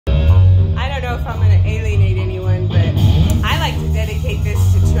if I'm going to alienate anyone, but I like to dedicate this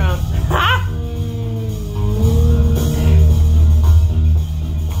to Trump. Ha!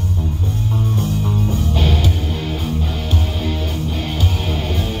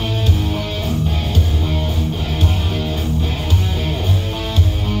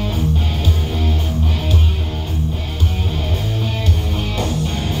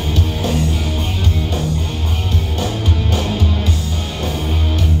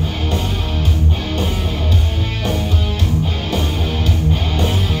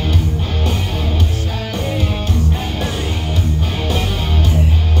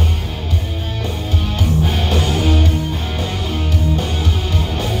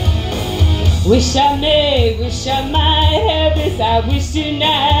 Wish I might have this I wish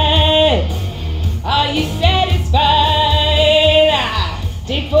tonight. Are you satisfied?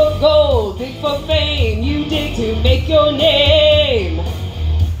 Dig for gold, dig for fame, you dig to make your name.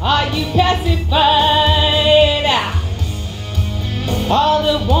 Are you pacified? All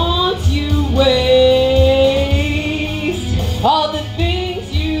the wants you waste, all the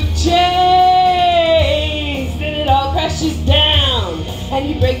things you chase, then it all crashes down, and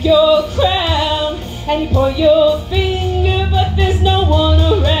you break your crown, and you point your finger, but there's no one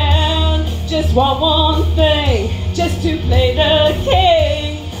around. Just want one thing, just to play the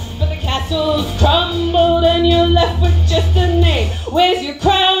king, but the castle's crumbled and you're left with just a name. Where's your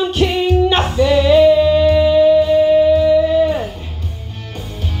crown, king? Nothing.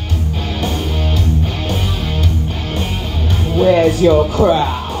 Where's your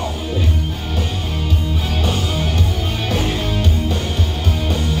crown?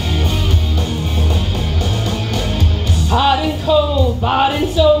 Hot and cold, bought and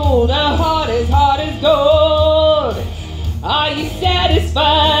sold, a heart as hard as gold. Are you satisfied?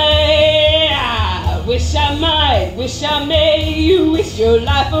 I wish I might, wish I may, you wish your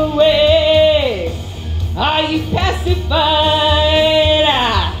life away. Are you pacified?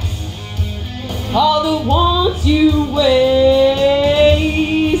 All the wants you waste,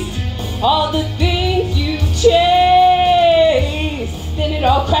 all the things you chase, then it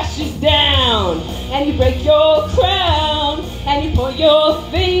all crashes down, and you break your crown, and you point your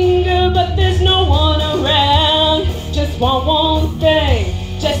finger, but there's no one around. Just want one thing,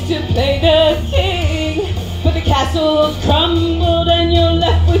 just to play the king, but the castle's crumbled and you're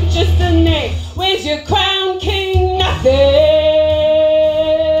left with just a name. Where's your crown, king? Nothing.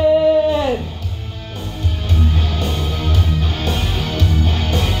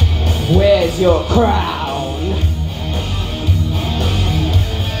 Where's your crown?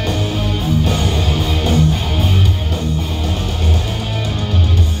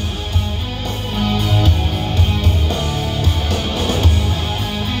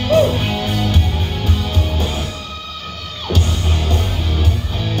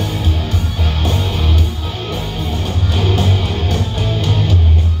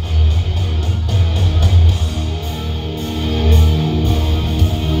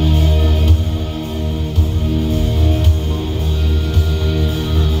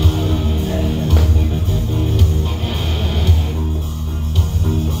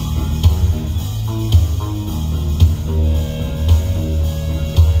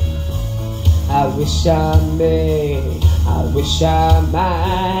 I wish I may, I wish I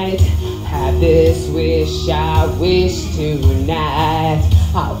might have this wish I wish tonight.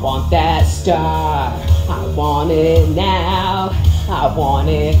 I want that star, I want it now, I want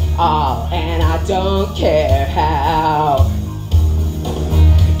it all, and I don't care how.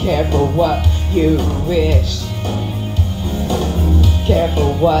 Careful what you wish,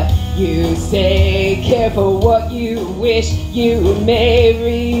 careful what you say, careful what you wish, you may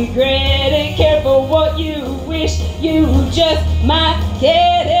regret it. Careful what you wish, you just might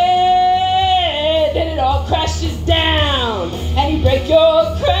get it. Then it all crashes down, and you break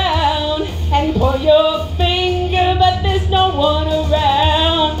your crown, and you point your finger, but there's no one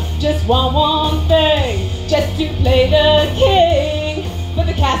around. Just want one thing, just to play the king, but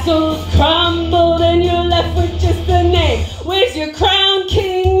the castle's crumbled and you're left with just a name. Where's your crown,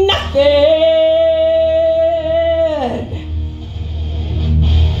 king? Nothing.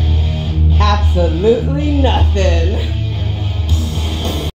 Absolutely nothing.